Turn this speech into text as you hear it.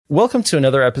Welcome to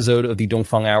another episode of the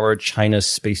Dongfang Hour China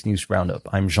Space News Roundup.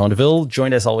 I'm Jean Deville,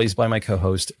 joined as always by my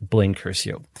co-host Blaine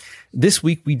Curcio. This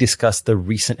week, we discuss the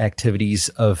recent activities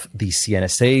of the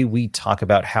CNSA. We talk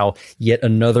about how yet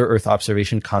another Earth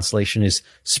observation constellation is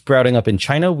sprouting up in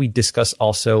China. We discuss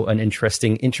also an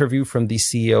interesting interview from the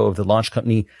CEO of the launch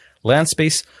company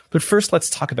Landspace. But first, let's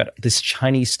talk about this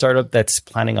Chinese startup that's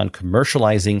planning on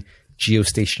commercializing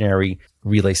geostationary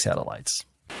relay satellites.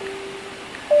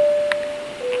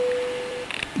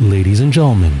 Ladies and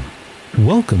gentlemen,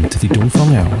 welcome to the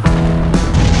Dongfang Hour.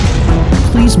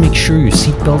 Please make sure your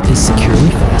seatbelt is securely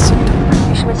fastened.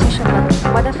 女士们、先生们，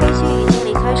我们的飞机已经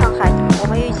离开上海，我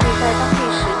们预计在当地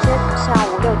时间下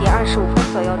午6点25分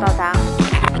左右到达。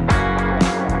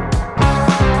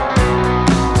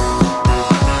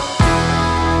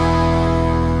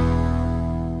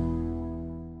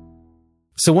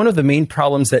So one of the main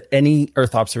problems that any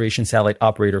Earth observation satellite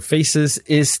operator faces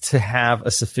is to have a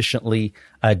sufficiently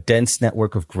dense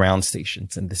network of ground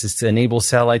stations. And this is to enable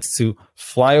satellites to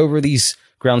fly over these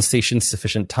ground stations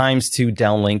sufficient times to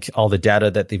downlink all the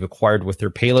data that they've acquired with their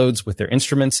payloads, with their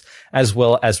instruments, as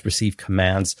well as receive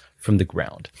commands from the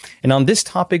ground. And on this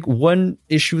topic, one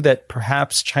issue that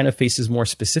perhaps China faces more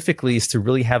specifically is to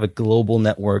really have a global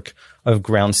network of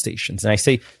ground stations. And I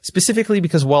say specifically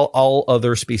because while all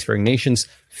other spacefaring nations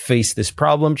face this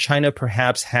problem, China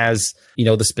perhaps has, the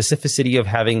specificity of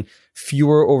having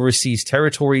fewer overseas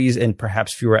territories and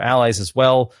perhaps fewer allies as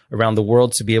well around the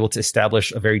world to be able to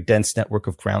establish a very dense network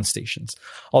of ground stations.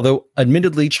 Although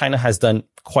admittedly, China has done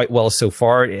quite well so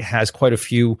far. It has quite a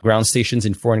few ground stations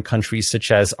in foreign countries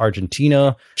such as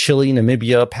Argentina, Chile,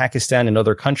 Namibia, Pakistan, and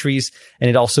other countries. And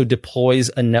it also deploys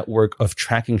a network of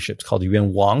tracking ships called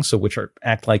Yuanwang, which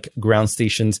act like ground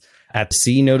stations at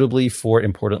sea, notably for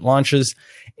important launches.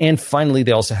 And finally,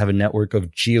 they also have a network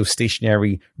of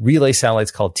geostationary relay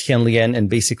satellites called Tianlian. And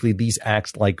basically, these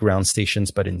act like ground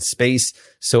stations, but in space.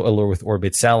 So a low Earth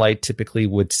orbit satellite typically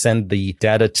would send the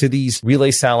data to these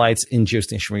relay satellites in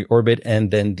geostationary orbit.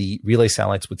 And then the relay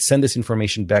satellites would send this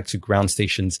information back to ground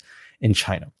stations in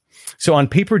China. So on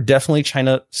paper, definitely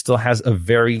China still has a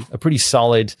pretty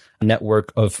solid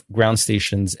network of ground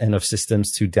stations and of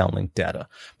systems to downlink data.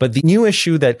 But the new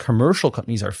issue that commercial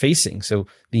companies are facing, so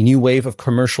the new wave of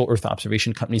commercial Earth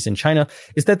observation companies in China,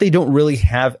 is that they don't really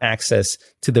have access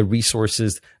to the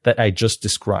resources that I just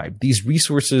described. These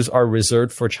resources are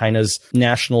reserved for China's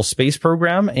national space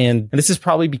program. And this is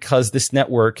probably because this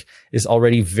network is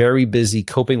already very busy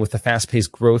coping with the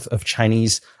fast-paced growth of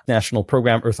Chinese national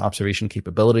program Earth observation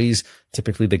capabilities,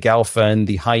 typically the Gaofen,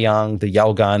 the Haiyang, the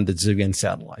Yaogan, the Ziyuan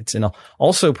satellites, and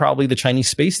also probably the Chinese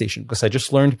space station, because I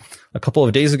just learned a couple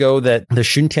of days ago that the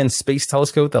Xuntian Space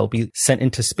Telescope that will be sent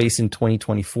into space in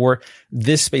 2024,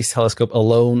 this space telescope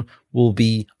alone will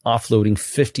be offloading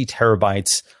 50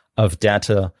 terabytes of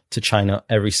data to China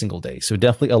every single day. So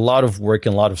definitely a lot of work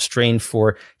and a lot of strain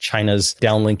for China's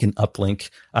downlink and uplink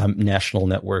national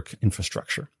network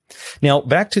infrastructure. Now,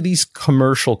 back to these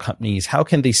commercial companies, how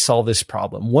can they solve this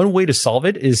problem? One way to solve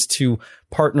it is to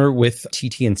partner with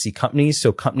TT&C companies,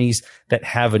 so companies that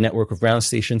have a network of ground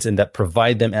stations and that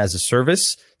provide them as a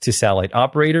service to satellite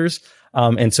operators.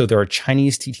 And so there are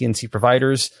Chinese TT&C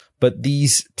providers, but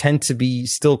these tend to be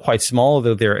still quite small,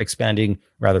 although they're expanding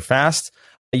rather fast.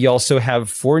 You also have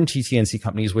foreign TT&C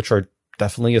companies, which are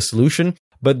definitely a solution.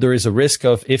 But there is a risk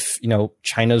of if,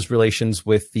 China's relations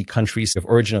with the countries of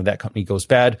origin of that company goes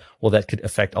bad, well, that could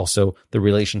affect also the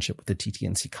relationship with the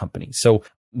TT&C company. So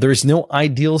there is no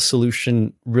ideal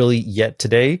solution really yet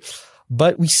today.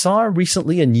 But we saw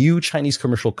recently a new Chinese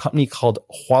commercial company called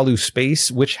Hualu Space,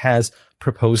 which has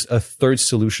proposed a third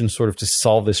solution sort of to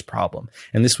solve this problem.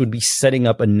 And this would be setting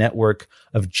up a network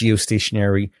of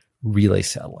geostationary relay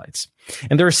satellites.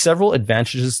 And there are several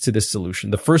advantages to this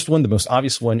solution. The first one, the most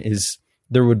obvious one, is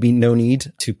there would be no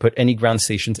need to put any ground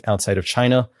stations outside of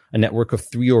China. A network of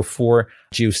 3 or 4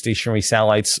 geostationary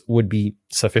satellites would be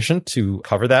sufficient to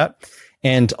cover that.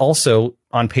 And also,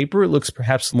 on paper, it looks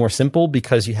perhaps more simple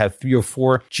because you have 3 or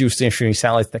 4 geostationary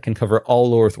satellites that can cover all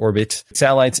low Earth orbit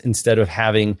satellites instead of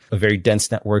having a very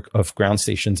dense network of ground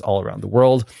stations all around the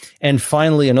world. And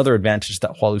finally, another advantage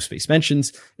that Hualu Space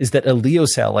mentions is that a LEO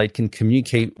satellite can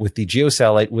communicate with the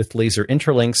geosatellite with laser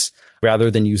interlinks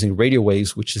rather than using radio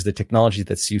waves, which is the technology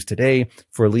that's used today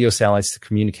for LEO satellites to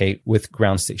communicate with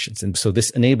ground stations. And so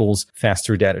this enables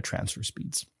faster data transfer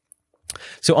speeds.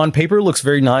 So on paper, it looks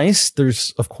very nice.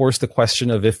 There's, of course, the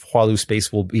question of if Hualu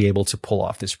Space will be able to pull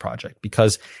off this project,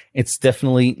 because it's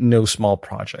definitely no small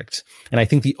project. And I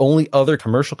think the only other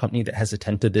commercial company that has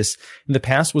attempted this in the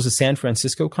past was a San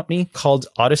Francisco company called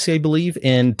Odyssey, I believe.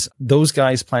 And those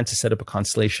guys plan to set up a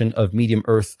constellation of medium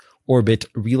Earth orbit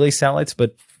relay satellites,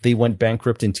 but they went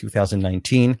bankrupt in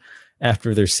 2019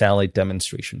 after their satellite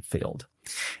demonstration failed.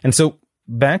 And so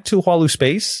back to Hualu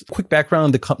Space. Quick background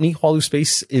on the company. Hualu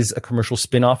Space is a commercial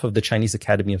spin-off of the Chinese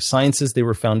Academy of Sciences. They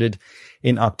were founded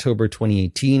in October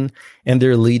 2018, and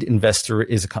their lead investor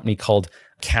is a company called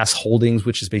CAS Holdings,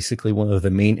 which is basically one of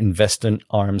the main investment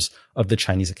arms of the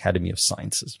Chinese Academy of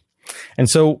Sciences. And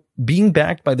so being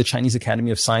backed by the Chinese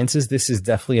Academy of Sciences, this is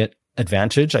definitely an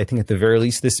advantage. I think at the very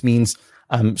least, this means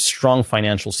strong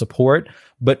financial support,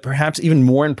 but perhaps even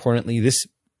more importantly, this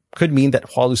could mean that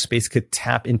Hualu Space could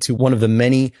tap into one of the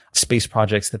many space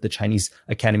projects that the Chinese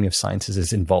Academy of Sciences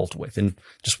is involved with. And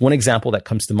just one example that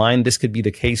comes to mind, this could be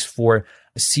the case for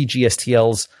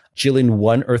CGSTL's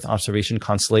Jilin-1 Earth observation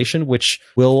constellation, which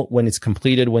will, when it's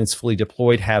completed, when it's fully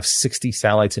deployed, have 60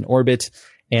 satellites in orbit.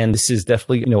 And this is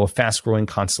definitely, a fast-growing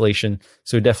constellation.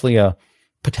 So definitely a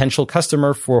potential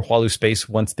customer for Hualu Space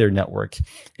once their network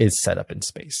is set up in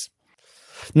space.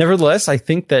 Nevertheless, I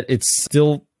think that it's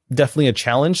still definitely a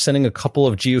challenge sending a couple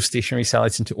of geostationary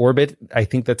satellites into orbit. I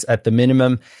think that's at the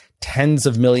minimum tens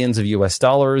of millions of US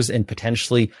dollars and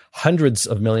potentially hundreds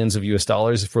of millions of US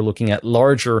dollars if we're looking at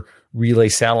larger relay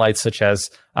satellites such as,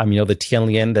 the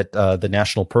Tianlian that the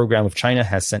national program of China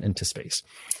has sent into space.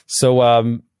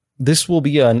 So this will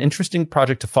be an interesting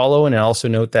project to follow. And I also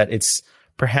note that it's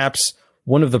perhaps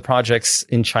one of the projects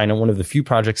in China, one of the few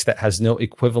projects that has no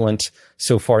equivalent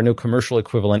so far, no commercial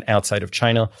equivalent outside of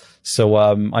China. So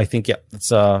I think,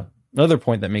 that's another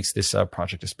point that makes this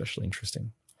project especially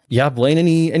interesting. Yeah, Blaine,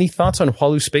 any thoughts on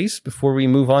Hualu Space before we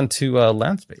move on to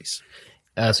land space?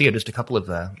 Just a couple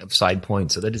of side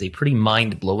points. So that is a pretty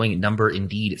mind-blowing number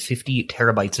indeed. 50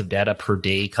 terabytes of data per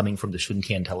day coming from the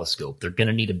Xuntian telescope. They're going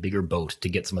to need a bigger boat to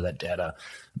get some of that data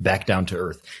back down to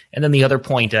Earth. And then the other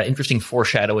point, interesting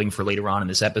foreshadowing for later on in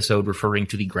this episode, referring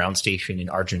to the ground station in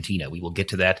Argentina. We will get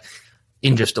to that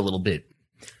in just a little bit.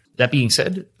 That being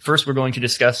said, first we're going to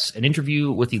discuss an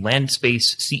interview with the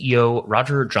Landspace CEO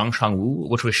Roger Zhangchangwu,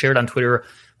 which was shared on Twitter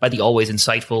by the always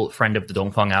insightful friend of the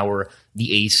Dongfang Hour,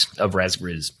 the ace of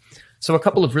Razgriz. So a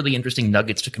couple of really interesting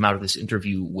nuggets to come out of this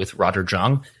interview with Roger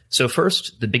Zhang. So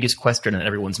first, the biggest question on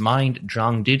everyone's mind,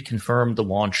 Zhang did confirm the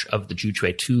launch of the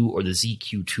Zhuque-2 or the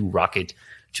ZQ-2 rocket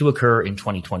to occur in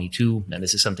 2022, and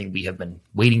this is something we have been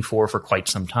waiting for quite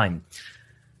some time.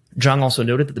 Zhang also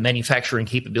noted that the manufacturing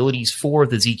capabilities for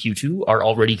the ZQ-2 are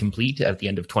already complete at the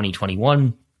end of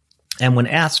 2021. And when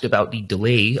asked about the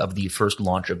delay of the first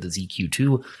launch of the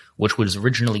ZQ-2, which was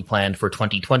originally planned for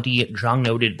 2020, Zhang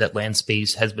noted that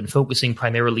Landspace has been focusing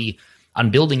primarily on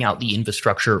building out the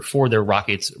infrastructure for their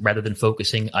rockets rather than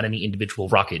focusing on any individual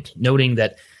rocket, noting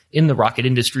that in the rocket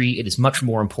industry, it is much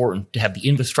more important to have the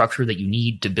infrastructure that you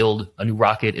need to build a new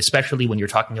rocket, especially when you're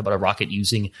talking about a rocket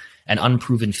using an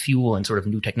unproven fuel and sort of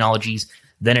new technologies,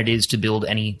 than it is to build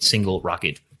any single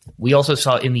rocket. We also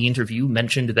saw in the interview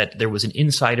mentioned that there was an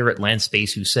insider at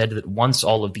Landspace who said that once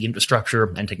all of the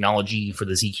infrastructure and technology for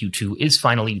the ZQ-2 is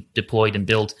finally deployed and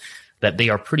built, that they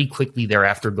are pretty quickly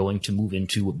thereafter going to move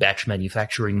into batch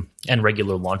manufacturing and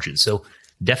regular launches. So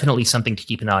definitely something to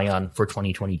keep an eye on for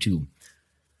 2022.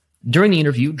 During the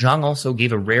interview, Zhang also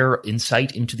gave a rare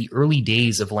insight into the early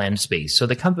days of Landspace. So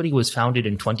the company was founded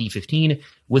in 2015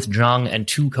 with Zhang and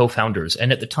two co-founders.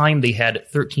 And at the time, they had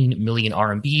 13 million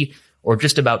RMB, or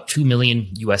just about $2 million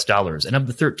US dollars. And of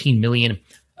the 13 million,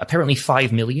 apparently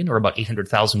 5 million, or about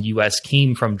 800,000 US,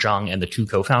 came from Zhang and the two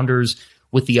co-founders,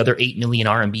 with the other 8 million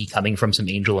RMB coming from some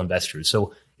angel investors.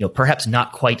 So, perhaps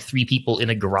not quite three people in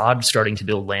a garage starting to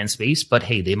build Landspace, but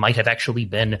hey, they might have actually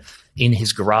been in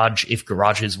his garage if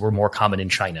garages were more common in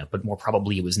China, but more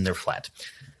probably it was in their flat.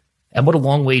 And what a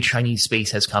long way Chinese space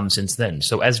has come since then.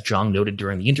 So as Zhang noted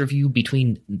during the interview,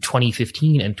 between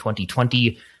 2015 and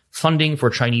 2020, funding for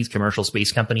Chinese commercial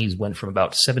space companies went from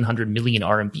about 700 million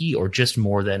RMB, or just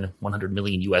more than 100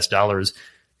 million US dollars,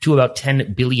 to about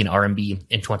 10 billion RMB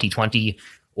in 2020,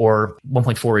 or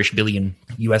 1.4-ish billion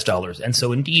US dollars. And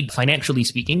so indeed, financially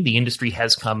speaking, the industry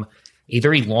has come a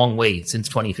very long way since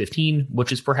 2015,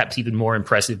 which is perhaps even more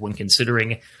impressive when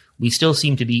considering we still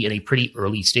seem to be in a pretty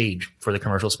early stage for the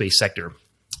commercial space sector.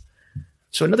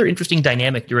 So another interesting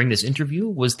dynamic during this interview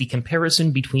was the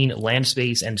comparison between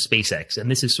Landspace and SpaceX. And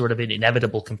this is sort of an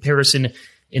inevitable comparison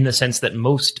in the sense that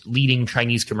most leading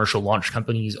Chinese commercial launch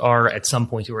companies are at some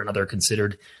point or another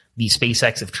considered the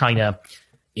SpaceX of China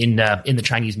in the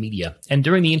Chinese media. And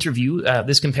during the interview,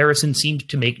 this comparison seemed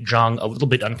to make Zhang a little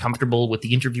bit uncomfortable, with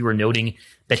the interviewer noting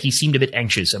that he seemed a bit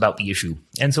anxious about the issue.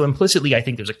 And so implicitly, I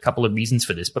think there's a couple of reasons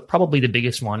for this, but probably the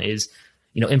biggest one is,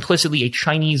 implicitly a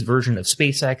Chinese version of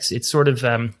SpaceX. It's sort of,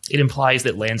 it implies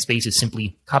that Landspace is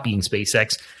simply copying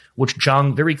SpaceX, which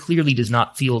Zhang very clearly does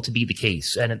not feel to be the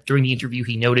case. And during the interview,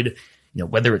 he noted,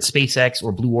 whether it's SpaceX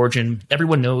or Blue Origin,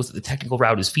 everyone knows that the technical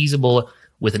route is feasible.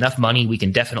 With enough money, we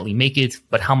can definitely make it,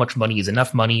 but how much money is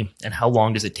enough money, and how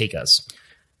long does it take us?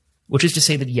 Which is to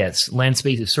say that yes,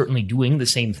 Landspace is certainly doing the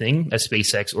same thing as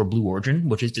SpaceX or Blue Origin,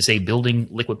 which is to say building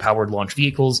liquid-powered launch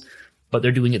vehicles, but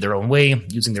they're doing it their own way,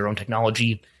 using their own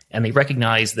technology, and they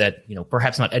recognize that,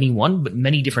 perhaps not anyone, but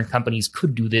many different companies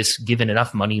could do this given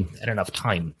enough money and enough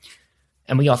time.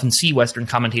 And we often see Western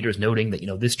commentators noting that,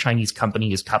 this Chinese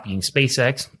company is copying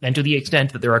SpaceX, and to the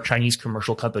extent that there are Chinese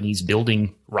commercial companies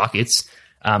building rockets,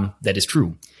 that is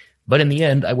true. But in the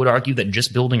end, I would argue that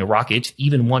just building a rocket,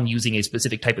 even one using a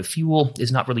specific type of fuel,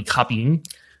 is not really copying.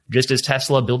 Just as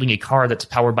Tesla building a car that's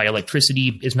powered by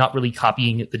electricity is not really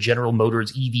copying the General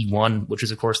Motors EV1, which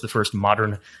is, of course, the first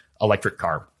modern electric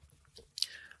car.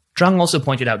 Zhang also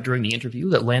pointed out during the interview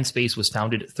that Landspace was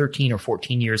founded 13 or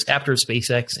 14 years after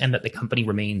SpaceX and that the company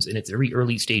remains in its very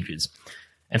early stages.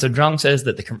 And so Zhang says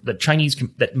that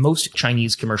that most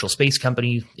Chinese commercial space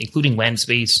companies, including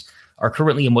Landspace, are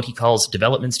currently in what he calls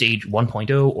development stage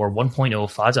 1.0 or 1.0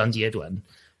 Fazan Jieduan,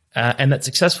 and that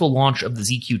successful launch of the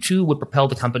ZQ-2 would propel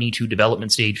the company to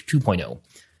development stage 2.0.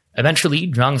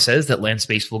 Eventually, Zhang says that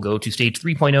Landspace will go to stage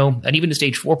 3.0 and even to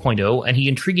stage 4.0, and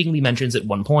he intriguingly mentions at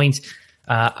one point,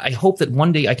 I hope that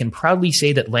one day I can proudly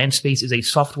say that Landspace is a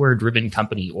software-driven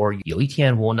company, or 有一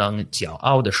天我能骄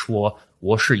傲地说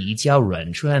我是一家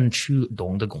软件驱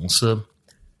动的公司.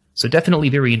 So definitely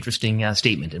very interesting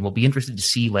statement, and we'll be interested to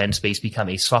see Landspace become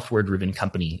a software-driven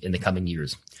company in the coming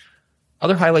years.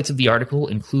 Other highlights of the article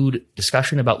include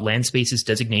discussion about Landspace's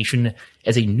designation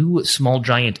as a new small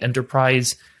giant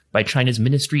enterprise by China's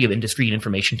Ministry of Industry and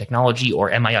Information Technology,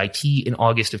 or MIIT, in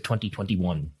August of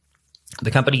 2021. The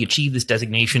company achieved this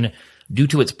designation due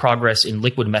to its progress in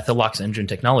liquid methalox engine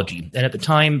technology, and at the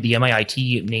time, the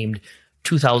MIIT named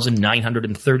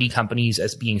 2,930 companies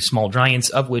as being small giants,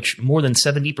 of which more than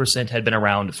 70% had been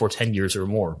around for 10 years or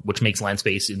more, which makes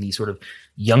Landspace in the sort of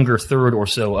younger third or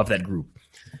so of that group.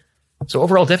 So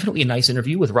overall, definitely a nice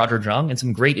interview with Roger Zhang and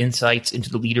some great insights into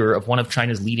the leader of one of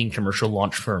China's leading commercial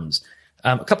launch firms.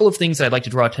 A couple of things that I'd like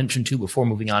to draw attention to before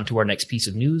moving on to our next piece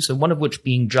of news, and one of which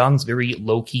being Zhang's very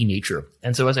low-key nature.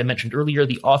 And so as I mentioned earlier,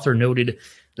 the author noted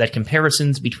that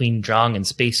comparisons between Zhang and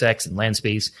SpaceX and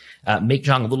Landspace make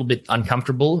Zhang a little bit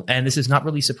uncomfortable, and this is not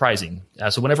really surprising.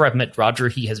 So whenever I've met Roger,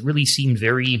 he has really seemed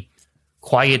very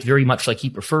quiet, very much like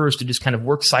he prefers to just kind of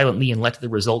work silently and let the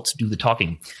results do the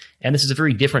talking. And this is a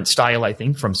very different style, I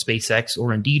think, from SpaceX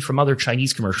or indeed from other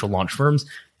Chinese commercial launch firms.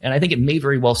 And I think it may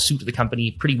very well suit the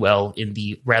company pretty well in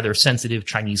the rather sensitive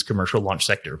Chinese commercial launch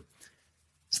sector.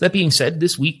 So that being said,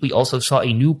 this week we also saw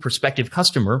a new prospective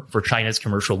customer for China's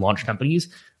commercial launch companies,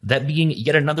 that being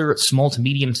yet another small to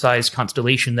medium-sized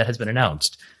constellation that has been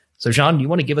announced. So Jean, do you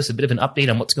want to give us a bit of an update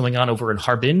on what's going on over in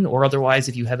Harbin, or otherwise,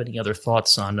 if you have any other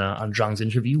thoughts on Zhang's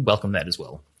interview, welcome that as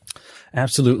well.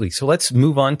 Absolutely. So let's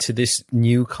move on to this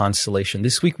new constellation.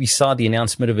 This week, we saw the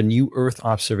announcement of a new Earth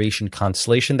observation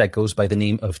constellation that goes by the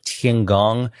name of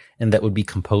Tiangong, and that would be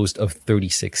composed of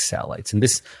 36 satellites. And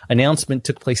this announcement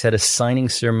took place at a signing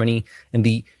ceremony in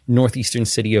the northeastern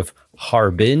city of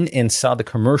Harbin, and saw the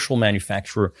commercial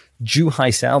manufacturer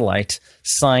Zhuhai Satellite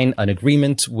sign an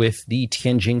agreement with the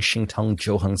Tianjin Xingtang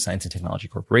Zhouheng Science and Technology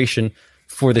Corporation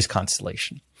for this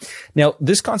constellation. Now,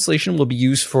 this constellation will be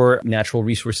used for natural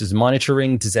resources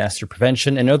monitoring, disaster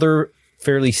prevention, and other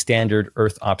fairly standard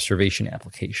Earth observation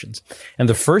applications. And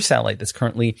the first satellite that's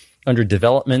currently under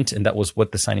development, and that was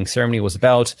what the signing ceremony was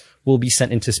about, will be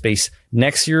sent into space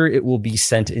next year. It will be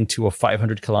sent into a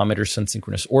 500-kilometer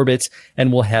sun-synchronous orbit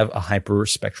and will have a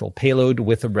hyperspectral payload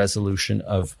with a resolution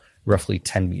of roughly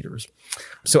 10 meters.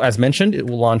 So as mentioned, it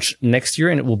will launch next year,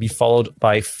 and it will be followed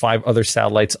by 5 other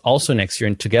satellites also next year.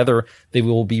 And together, they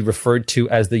will be referred to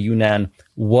as the Yunnan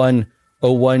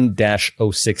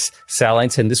 101-06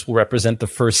 satellites. And this will represent the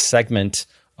first segment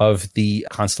of the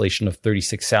constellation of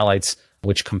 36 satellites,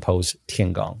 which compose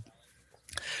Tiangong.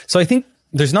 So I think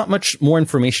there's not much more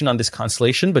information on this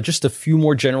constellation, but just a few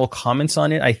more general comments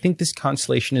on it. I think this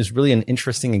constellation is really an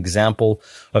interesting example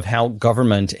of how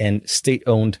government and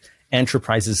state-owned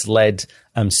enterprises-led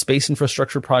space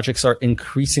infrastructure projects are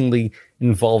increasingly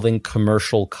involving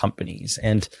commercial companies.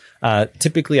 And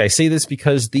typically I say this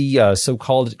because the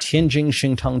so-called Tianjin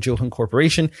Xingtang Zhouheng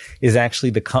Corporation is actually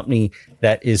the company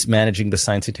that is managing the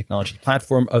science and technology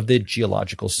platform of the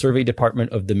Geological Survey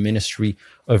Department of the Ministry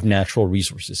of Natural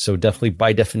Resources. So definitely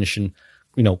by definition,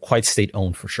 quite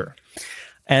state-owned for sure.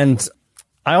 And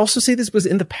I also say this because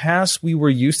in the past, we were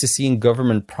used to seeing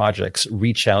government projects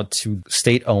reach out to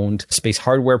state-owned space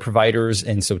hardware providers.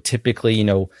 And so typically,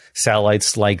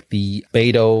 satellites like the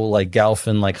Beidou, like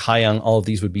Gaofen, like Haiyang, all of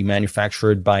these would be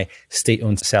manufactured by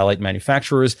state-owned satellite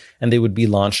manufacturers, and they would be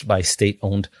launched by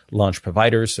state-owned launch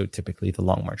providers. So typically the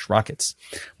Long March rockets.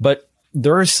 But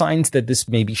there are signs that this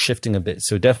may be shifting a bit.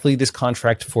 So definitely this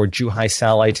contract for Zhuhai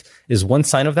satellite is one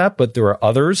sign of that, but there are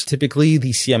others. Typically,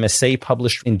 the CMSA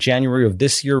published in January of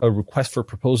this year a request for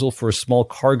proposal for a small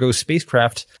cargo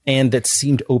spacecraft, and that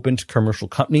seemed open to commercial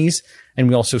companies. And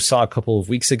we also saw a couple of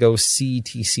weeks ago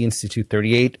CETC Institute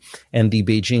 38 and the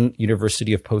Beijing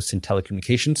University of Post and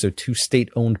Telecommunications, so two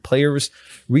state-owned players,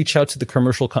 reach out to the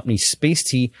commercial company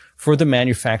Space-T for the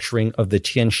manufacturing of the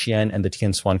Tianxian and the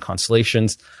Tianshuan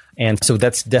constellations. And so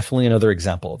that's definitely another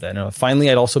example of that. And finally,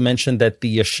 I'd also mention that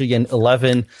the Shiyan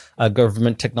 11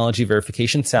 government technology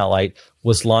verification satellite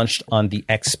was launched on the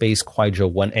X-Space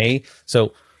Kuaizhou 1A.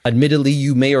 So admittedly,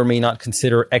 you may or may not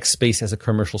consider X-Space as a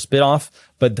commercial spinoff,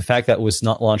 but the fact that it was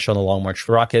not launched on the Long March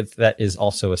rocket, that is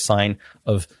also a sign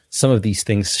of some of these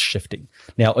things shifting.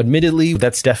 Now, admittedly,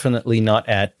 that's definitely not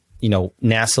at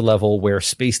NASA level, where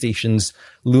space stations,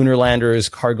 lunar landers,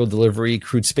 cargo delivery,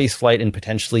 crewed space flight, and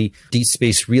potentially deep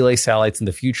space relay satellites in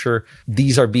the future.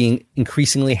 These are being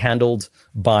increasingly handled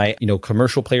by,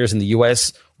 commercial players in the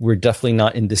US. We're definitely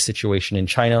not in this situation in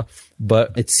China,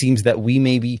 but it seems that we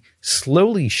may be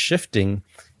slowly shifting.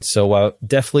 So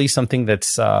definitely something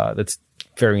that's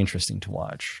very interesting to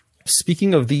watch.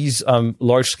 Speaking of these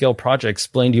large scale projects,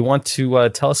 Blaine, do you want to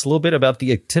tell us a little bit about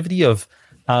the activity of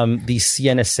the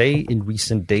CNSA in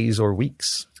recent days or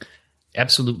weeks?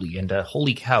 Absolutely. And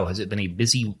holy cow, has it been a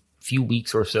busy few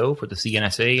weeks or so for the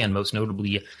CNSA, and most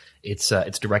notably its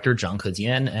director, Zhang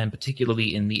Kejian, and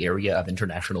particularly in the area of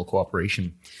international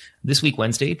cooperation. This week,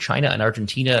 Wednesday, China and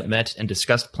Argentina met and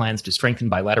discussed plans to strengthen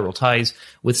bilateral ties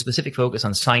with specific focus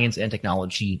on science and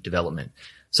technology development.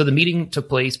 So the meeting took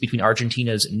place between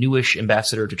Argentina's newish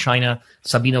ambassador to China,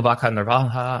 Sabino Vaca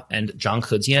Narvaja, and Zhang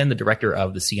Kejian, the director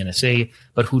of the CNSA,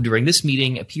 but who during this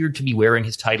meeting appeared to be wearing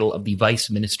his title of the Vice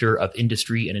Minister of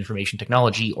Industry and Information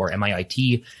Technology, or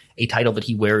MIIT, a title that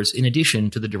he wears in addition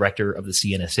to the director of the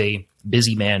CNSA.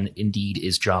 Busy man indeed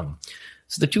is Zhang.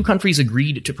 So the two countries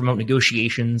agreed to promote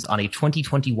negotiations on a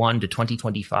 2021 to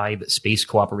 2025 space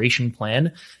cooperation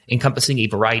plan, encompassing a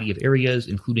variety of areas,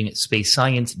 including space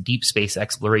science, deep space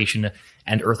exploration,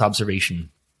 and Earth observation.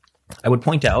 I would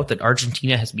point out that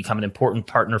Argentina has become an important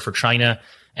partner for China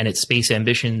and its space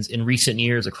ambitions in recent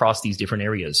years across these different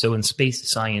areas. So in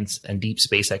space science and deep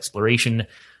space exploration,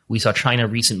 we saw China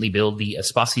recently build the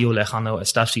Espacio Lejano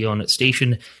Estación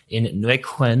station in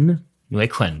Neuquén,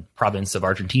 province of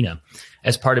Argentina,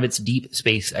 as part of its deep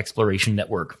space exploration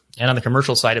network. And on the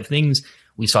commercial side of things,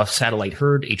 we saw Satellite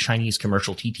Herd, a Chinese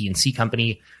commercial TT&C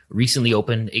company, recently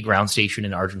opened a ground station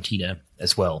in Argentina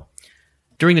as well.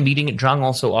 During the meeting, Zhang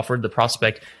also offered the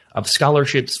prospect of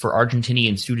scholarships for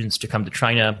Argentinian students to come to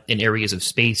China in areas of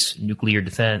space, nuclear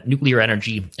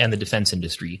energy, and the defense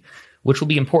industry, which will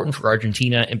be important for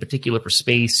Argentina, in particular for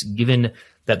space, given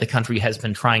that the country has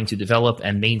been trying to develop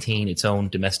and maintain its own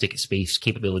domestic space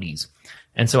capabilities.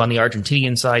 And so on the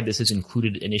Argentinian side, this has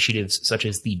included initiatives such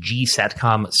as the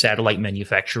GSATCOM satellite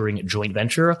manufacturing joint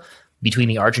venture between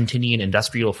the Argentinian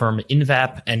industrial firm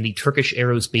INVAP and the Turkish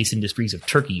aerospace industries of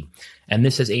Turkey. And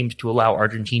this has aimed to allow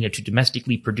Argentina to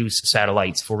domestically produce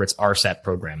satellites for its RSAT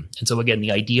program. And so again,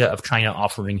 the idea of China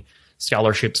offering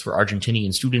scholarships for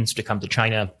Argentinian students to come to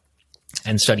China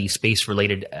and study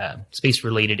space-related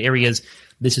areas,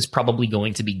 this is probably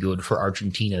going to be good for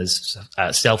Argentina's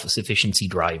self-sufficiency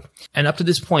drive. And up to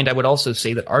this point, I would also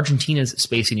say that Argentina's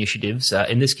space initiatives,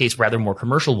 in this case rather more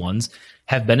commercial ones,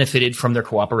 have benefited from their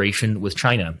cooperation with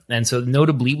China. And so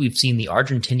notably, we've seen the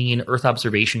Argentinian Earth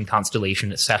observation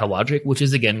constellation Satellogic, which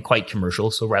is again quite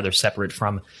commercial, so rather separate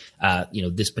from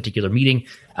this particular meeting.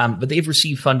 But they've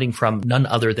received funding from none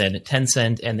other than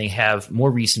Tencent, and they have more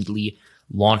recently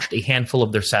launched a handful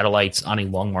of their satellites on a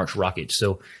Long March rocket.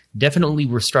 So definitely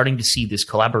we're starting to see this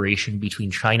collaboration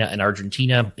between China and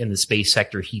Argentina in the space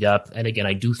sector heat up. And again,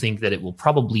 I do think that it will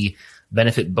probably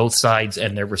benefit both sides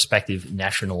and their respective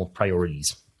national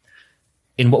priorities.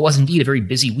 In what was indeed a very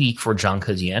busy week for Zhang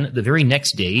Kejian, the very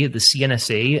next day, the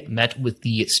CNSA met with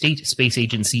the State Space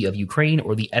Agency of Ukraine,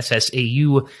 or the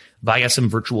SSAU, via some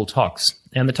virtual talks.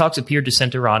 And the talks appeared to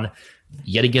center on,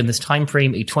 yet again this time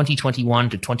frame, a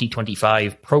 2021 to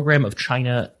 2025 program of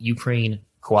China-Ukraine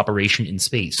cooperation in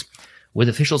space, with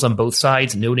officials on both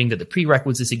sides noting that the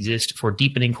prerequisites exist for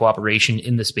deepening cooperation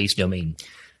in the space domain.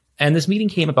 And this meeting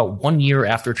came about 1 year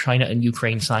after China and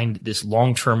Ukraine signed this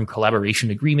long-term collaboration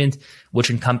agreement,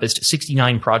 which encompassed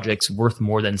 69 projects worth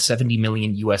more than $70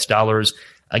 million US,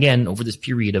 again, over this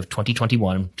period of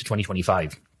 2021 to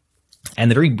 2025.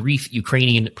 And the very brief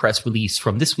Ukrainian press release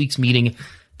from this week's meeting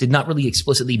did not really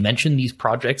explicitly mention these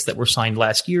projects that were signed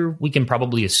last year. We can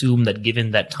probably assume that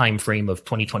given that time frame of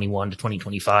 2021 to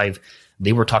 2025,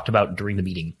 they were talked about during the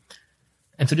meeting.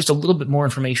 And so just a little bit more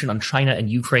information on China and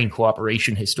Ukraine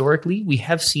cooperation historically. We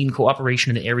have seen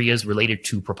cooperation in areas related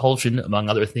to propulsion, among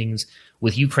other things,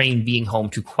 with Ukraine being home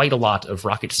to quite a lot of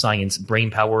rocket science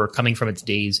brainpower coming from its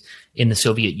days in the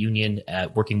Soviet Union,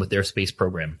 working with their space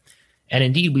program. And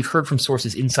indeed, we've heard from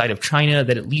sources inside of China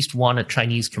that at least one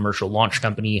Chinese commercial launch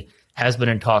company has been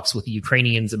in talks with the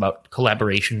Ukrainians about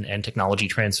collaboration and technology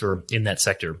transfer in that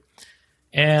sector.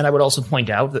 And I would also point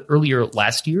out that earlier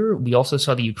last year, we also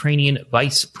saw the Ukrainian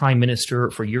Vice Prime Minister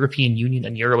for European Union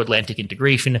and Euro-Atlantic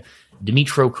Integration,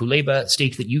 Dmytro Kuleba,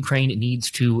 state that Ukraine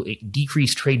needs to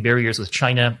decrease trade barriers with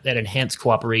China and enhance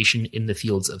cooperation in the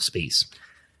fields of space.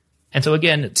 And so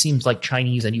again, it seems like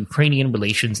Chinese and Ukrainian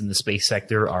relations in the space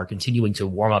sector are continuing to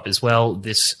warm up as well,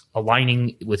 this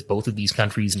aligning with both of these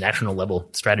countries' national level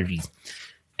strategies.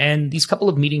 And these couple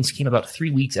of meetings came about 3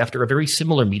 weeks after a very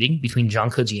similar meeting between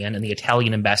Zhang Kejian and the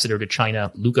Italian ambassador to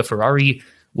China, Luca Ferrari,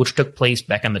 which took place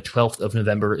back on the 12th of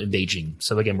November in Beijing.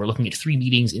 So again, we're looking at 3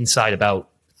 meetings inside about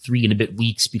 3 and a bit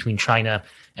weeks between China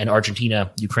and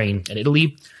Argentina, Ukraine, and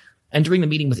Italy. And during the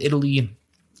meeting with Italy,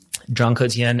 Zhang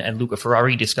Kejian and Luca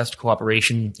Ferrari discussed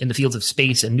cooperation in the fields of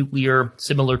space and nuclear,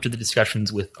 similar to the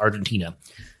discussions with Argentina.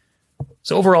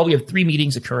 So overall, we have 3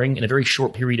 meetings occurring in a very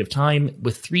short period of time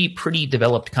with 3 pretty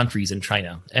developed countries in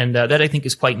China. And that I think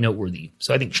is quite noteworthy.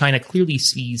 So I think China clearly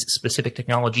sees specific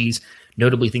technologies,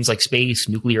 notably things like space,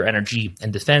 nuclear energy,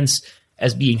 and defense,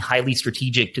 as being highly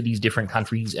strategic to these different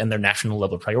countries and their national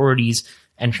level priorities.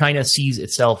 And China sees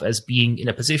itself as being in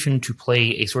a position to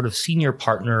play a sort of senior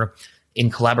partner in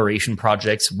collaboration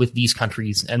projects with these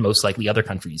countries and most likely other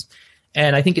countries.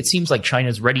 And I think it seems like China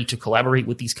is ready to collaborate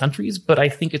with these countries, but I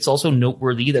think it's also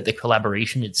noteworthy that the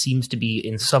collaboration, it seems to be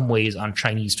in some ways on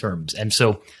Chinese terms. And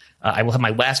so I will have my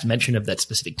last mention of that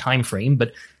specific time frame,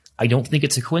 but I don't think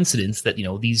it's a coincidence that,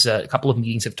 these couple of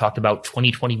meetings have talked about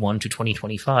 2021 to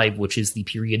 2025, which is the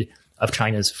period of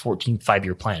China's 14th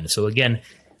five-year plan. So again,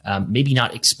 maybe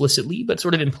not explicitly, but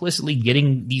sort of implicitly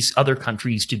getting these other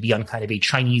countries to be on kind of a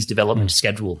Chinese development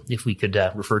schedule, if we could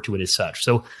refer to it as such.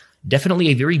 So definitely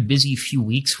a very busy few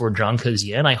weeks for Zhang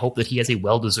Kejian. I hope that he has a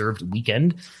well-deserved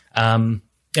weekend. And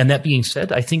that being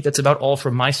said, I think that's about all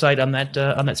from my side on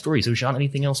that story. So, Jean,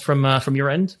 anything else from your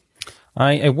end?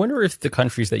 I wonder if the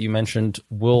countries that you mentioned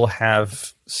will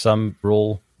have some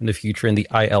role in the future in the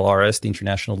ILRS, the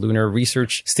International Lunar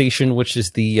Research Station, which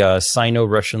is the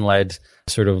Sino-Russian-led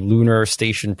sort of lunar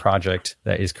station project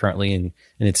that is currently in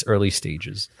its early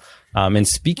stages. And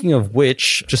speaking of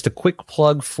which, just a quick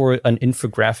plug for an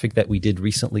infographic that we did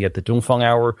recently at the Dongfang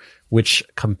Hour, which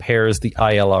compares the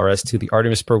ILRS to the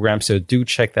Artemis program. So do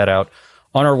check that out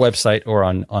on our website or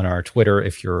on our Twitter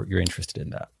if you're interested in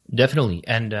that. Definitely.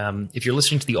 And if you're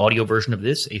listening to the audio version of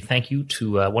this, a thank you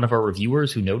to one of our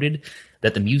reviewers who noted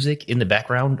that the music in the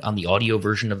background on the audio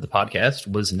version of the podcast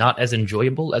was not as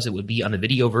enjoyable as it would be on the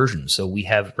video version. So we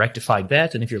have rectified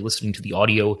that. And if you're listening to the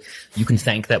audio, you can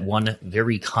thank that one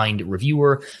very kind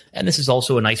reviewer. And this is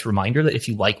also a nice reminder that if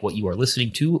you like what you are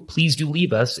listening to, please do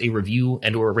leave us a review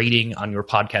and or a rating on your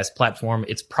podcast platform.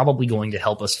 It's probably going to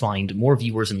help us find more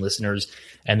viewers and listeners.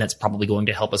 And that's probably going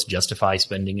to help us justify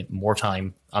spending more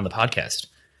time on the podcast.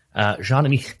 Jean,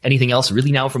 anything else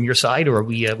really now from your side, or are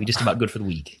we just about good for the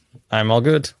week? I'm all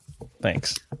good.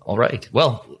 Thanks. All right.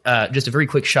 Well, just a very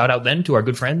quick shout out then to our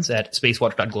good friends at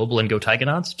spacewatch.global and Go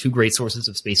Tigonauts, 2 great sources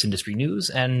of space industry news.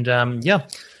 And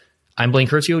I'm Blaine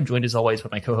Curcio, joined as always by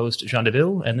my co-host Jean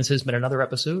Deville, and this has been another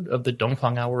episode of the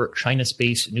Dongfang Hour China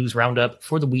Space News Roundup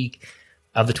for the week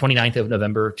of the 29th of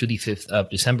November to the 5th of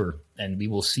December. And we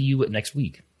will see you next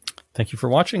week. Thank you for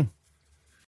watching.